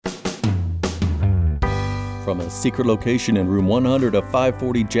From a secret location in room 100 of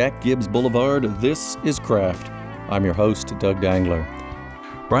 540 Jack Gibbs Boulevard, this is Craft. I'm your host, Doug Dangler.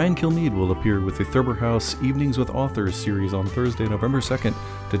 Brian Kilmeade will appear with the Thurber House Evenings with Authors series on Thursday, November 2nd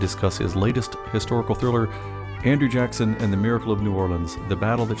to discuss his latest historical thriller, Andrew Jackson and the Miracle of New Orleans, the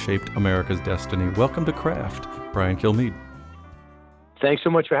battle that shaped America's destiny. Welcome to Craft, Brian Kilmeade. Thanks so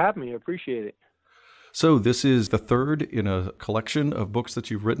much for having me. I appreciate it. So this is the third in a collection of books that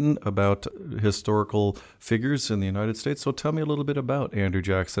you've written about historical figures in the United States. So tell me a little bit about Andrew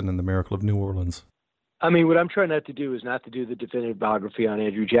Jackson and the Miracle of New Orleans. I mean, what I'm trying not to do is not to do the definitive biography on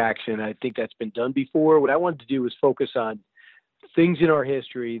Andrew Jackson. I think that's been done before. What I wanted to do was focus on things in our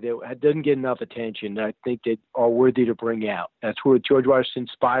history that doesn't get enough attention that I think that are worthy to bring out. That's where George Washington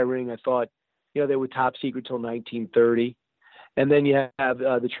inspiring. I thought, they were top secret till 1930. And then you have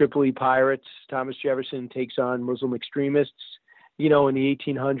the Tripoli pirates. Thomas Jefferson takes on Muslim extremists, in the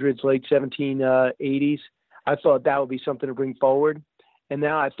 1800s, late 1780s. I thought that would be something to bring forward. And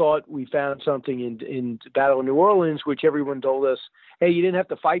now I thought we found something in the Battle of New Orleans, which everyone told us, hey, you didn't have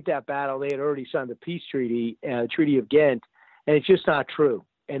to fight that battle. They had already signed the peace treaty, Treaty of Ghent. And it's just not true.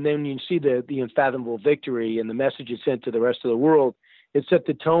 And then you see the unfathomable victory and the message it sent to the rest of the world. It set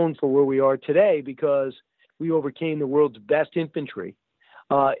the tone for where we are today because we overcame the world's best infantry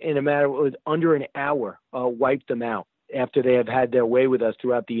in a matter of under an hour, wiped them out after they have had their way with us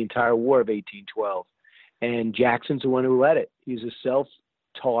throughout the entire War of 1812. And Jackson's the one who led it. He's a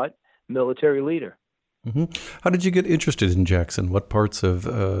self-taught military leader. Mm-hmm. How did you get interested in Jackson? What parts of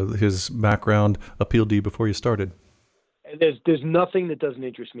his background appealed to you before you started? There's nothing that doesn't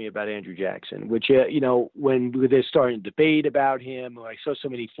interest me about Andrew Jackson, which, when they're starting to debate about him, I saw so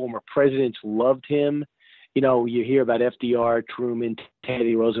many former presidents loved him. You hear about FDR, Truman,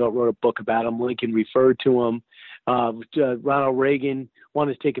 Teddy Roosevelt wrote a book about him. Lincoln referred to him. Ronald Reagan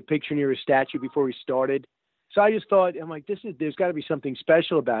wanted to take a picture near his statue before he started. So I just thought, there's got to be something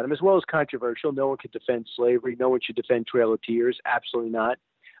special about him, as well as controversial. No one could defend slavery. No one should defend Trail of Tears. Absolutely not.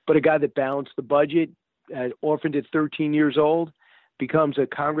 But a guy that balanced the budget, orphaned at 13 years old, becomes a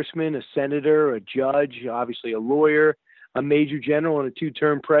congressman, a senator, a judge, obviously a lawyer, a major general, and a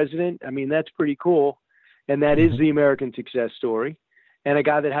two-term president. I mean, that's pretty cool. And that is the American success story. And a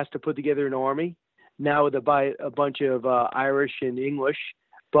guy that has to put together an army, now with a bunch of Irish and English,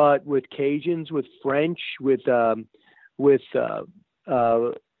 but with Cajuns, with French, with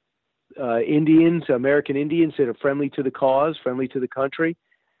Indians, American Indians that are friendly to the cause, friendly to the country,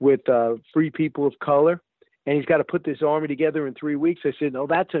 with free people of color. And he's got to put this army together in 3 weeks. I said, no,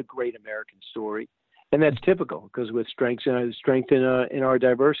 that's a great American story. And that's typical because with strength in our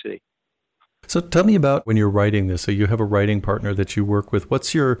diversity. So tell me about when you're writing this. So you have a writing partner that you work with.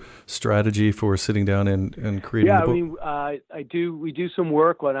 What's your strategy for sitting down and creating the book? We do some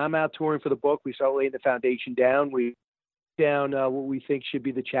work. When I'm out touring for the book, we start laying the foundation down. We down what we think should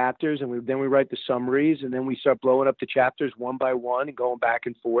be the chapters, and then we write the summaries, and then we start blowing up the chapters one by one and going back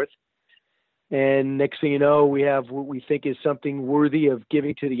and forth. And next thing you know, we have what we think is something worthy of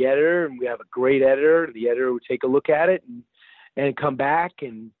giving to the editor, and we have a great editor. The editor will take a look at it and come back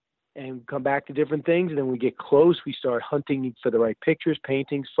and come back to different things. And then we get close. We start hunting for the right pictures,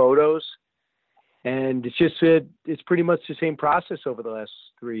 paintings, photos. And it's pretty much the same process over the last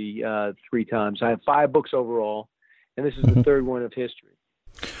three times. I have 5 books overall, and this is the third one of history.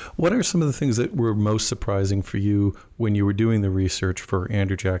 What are some of the things that were most surprising for you when you were doing the research for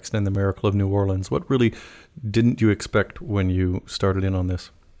Andrew Jackson and the Miracle of New Orleans? What really didn't you expect when you started in on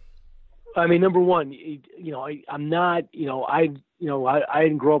this? I mean, number one, I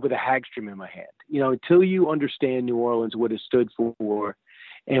didn't grow up with a Hagstrom in my hand. Until you understand New Orleans, what it stood for,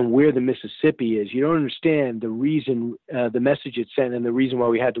 and where the Mississippi is, you don't understand the reason, the message it sent, and the reason why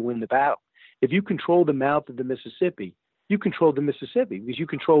we had to win the battle. If you control the mouth of the Mississippi, you control the Mississippi because you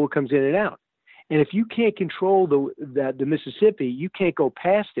control what comes in and out. And if you can't control the Mississippi, you can't go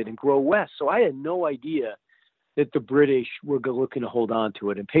past it and grow west. So I had no idea that the British were looking to hold on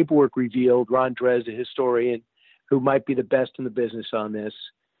to it. And paperwork revealed, Ron Dres, a historian who might be the best in the business on this,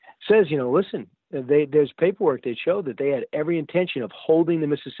 says, listen, there's paperwork that showed that they had every intention of holding the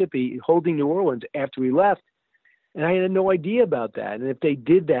Mississippi, holding New Orleans after we left. And I had no idea about that. And if they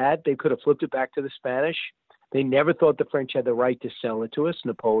did that, they could have flipped it back to the Spanish. They never thought the French had the right to sell it to us,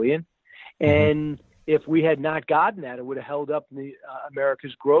 Napoleon. And if we had not gotten that, it would have held up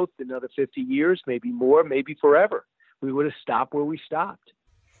America's growth another 50 years, maybe more, maybe forever. We would have stopped where we stopped.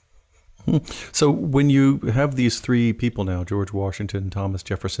 So when you have these three people now, George Washington, Thomas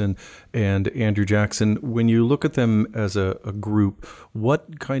Jefferson, and Andrew Jackson, when you look at them as a group,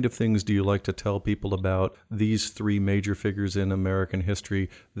 what kind of things do you like to tell people about these three major figures in American history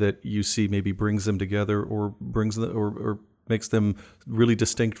that you see maybe brings them together or brings them or makes them really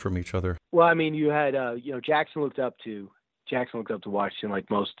distinct from each other? Well, I mean, you had, Jackson looked up to Washington like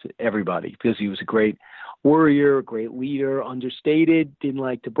most everybody because he was a great warrior, a great leader, understated, didn't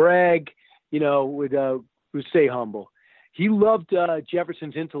like to brag, would stay humble. He loved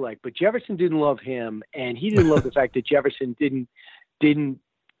Jefferson's intellect, but Jefferson didn't love him, and he didn't love the fact that Jefferson didn't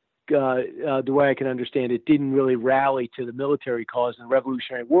the way I can understand it, didn't really rally to the military cause in the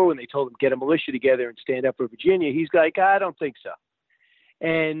Revolutionary War when they told him get a militia together and stand up for Virginia. He's like, I don't think so.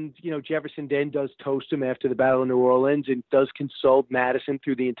 And, Jefferson then does toast him after the Battle of New Orleans and does consult Madison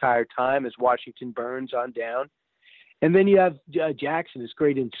through the entire time as Washington burns on down. And then you have Jackson, this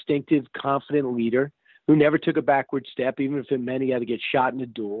great instinctive, confident leader who never took a backward step, even if it meant he had to get shot in a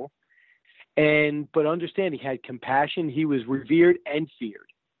duel. But understand, he had compassion. He was revered and feared.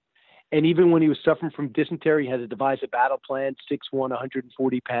 And even when he was suffering from dysentery, he had to devise a battle plan, 6'1",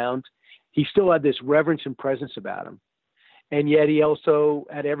 140 pounds. He still had this reverence and presence about him. And yet he also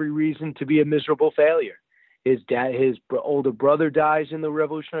had every reason to be a miserable failure. His older brother dies in the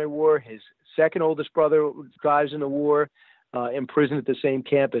Revolutionary War. His second oldest brother dies in the war, imprisoned at the same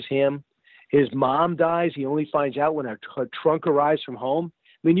camp as him. His mom dies. He only finds out when her trunk arrives from home.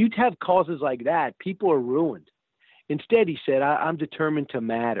 I mean, you'd have causes like that. People are ruined. Instead, he said, I'm determined to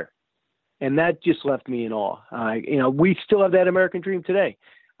matter. And that just left me in awe. We still have that American dream today.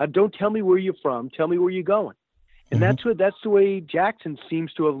 Don't tell me where you're from. Tell me where you're going. And that's the way Jackson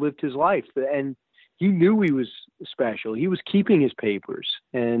seems to have lived his life. And he knew he was special. He was keeping his papers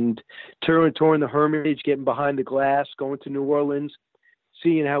and touring the Hermitage, getting behind the glass, going to New Orleans,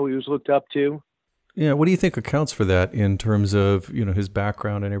 seeing how he was looked up to. Yeah, what do you think accounts for that in terms of his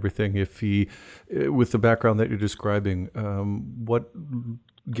background and everything? If he, with the background that you're describing, what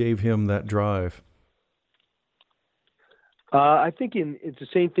gave him that drive? I think it's the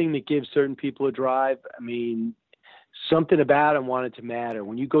same thing that gives certain people a drive. I mean, something about him wanted to matter.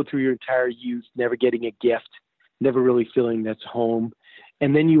 When you go through your entire youth, never getting a gift, never really feeling that's home,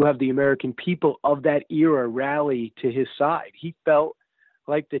 and then you have the American people of that era rally to his side. He felt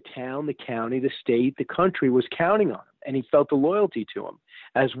like the town, the county, the state, the country was counting on him, and he felt the loyalty to him,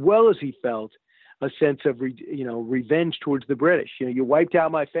 as well as he felt a sense of revenge towards the British. You wiped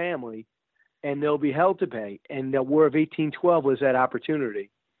out my family, and there'll be hell to pay. And the War of 1812 was that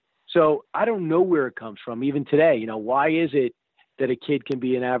opportunity. So I don't know where it comes from, even today. Why is it that a kid can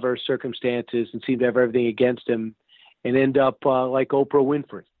be in adverse circumstances and seem to have everything against him and end up like Oprah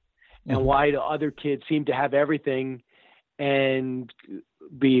Winfrey? Mm-hmm. And why do other kids seem to have everything and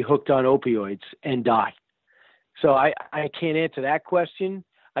be hooked on opioids and die? So I can't answer that question.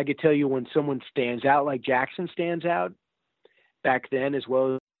 I could tell you when someone stands out like Jackson stands out back then as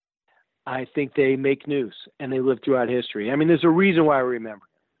well. I think they make news and they live throughout history. I mean, there's a reason why I remember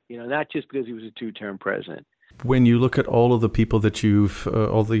him, not just because he was a two-term president. When you look at all of the people that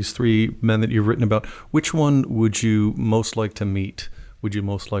all these three men that you've written about, which one would you most like to meet? Would you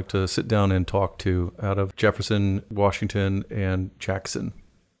most like to sit down and talk to out of Jefferson, Washington, and Jackson?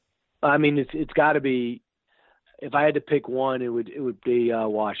 I mean, it's got to be, if I had to pick one, it would be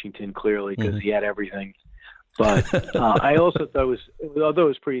Washington, clearly, because he had everything. But I also thought although it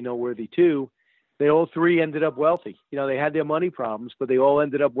was pretty noteworthy too, they all three ended up wealthy. They had their money problems, but they all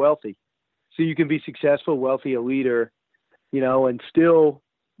ended up wealthy. So you can be successful, wealthy, a leader, and still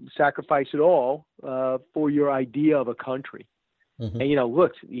sacrifice it all for your idea of a country. Mm-hmm. And,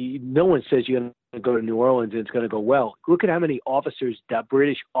 look, no one says you're going to go to New Orleans and it's going to go well. Look at how many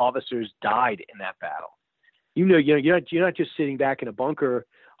British officers died in that battle. You're not just sitting back in a bunker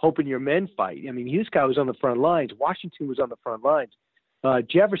hoping your men fight. I mean, this guy was on the front lines. Washington was on the front lines.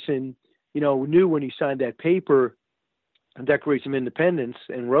 Jefferson, knew when he signed that paper, Declaration of Independence,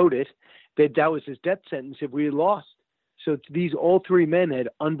 and wrote it, that was his death sentence if we had lost. So all three men had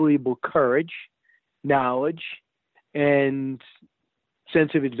unbelievable courage, knowledge, and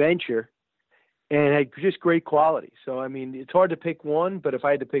sense of adventure, and had just great quality. So, I mean, it's hard to pick one, but if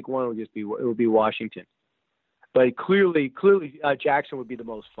I had to pick one, it would be Washington. But clearly, Jackson would be the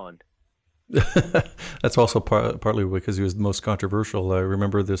most fun. That's also partly because he was the most controversial. I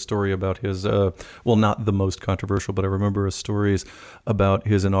remember the story about his, not the most controversial, but I remember his stories about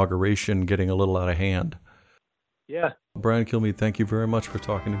his inauguration getting a little out of hand. Yeah. Brian Kilmeade, thank you very much for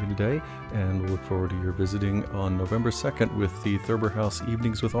talking to me today, and we'll look forward to your visiting on November 2nd with the Thurber House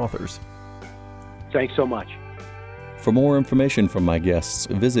Evenings with Authors. Thanks so much. For more information from my guests,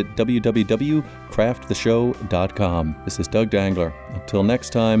 visit www.crafttheshow.com. This is Doug Dangler. Until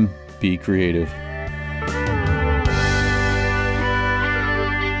next time, be creative.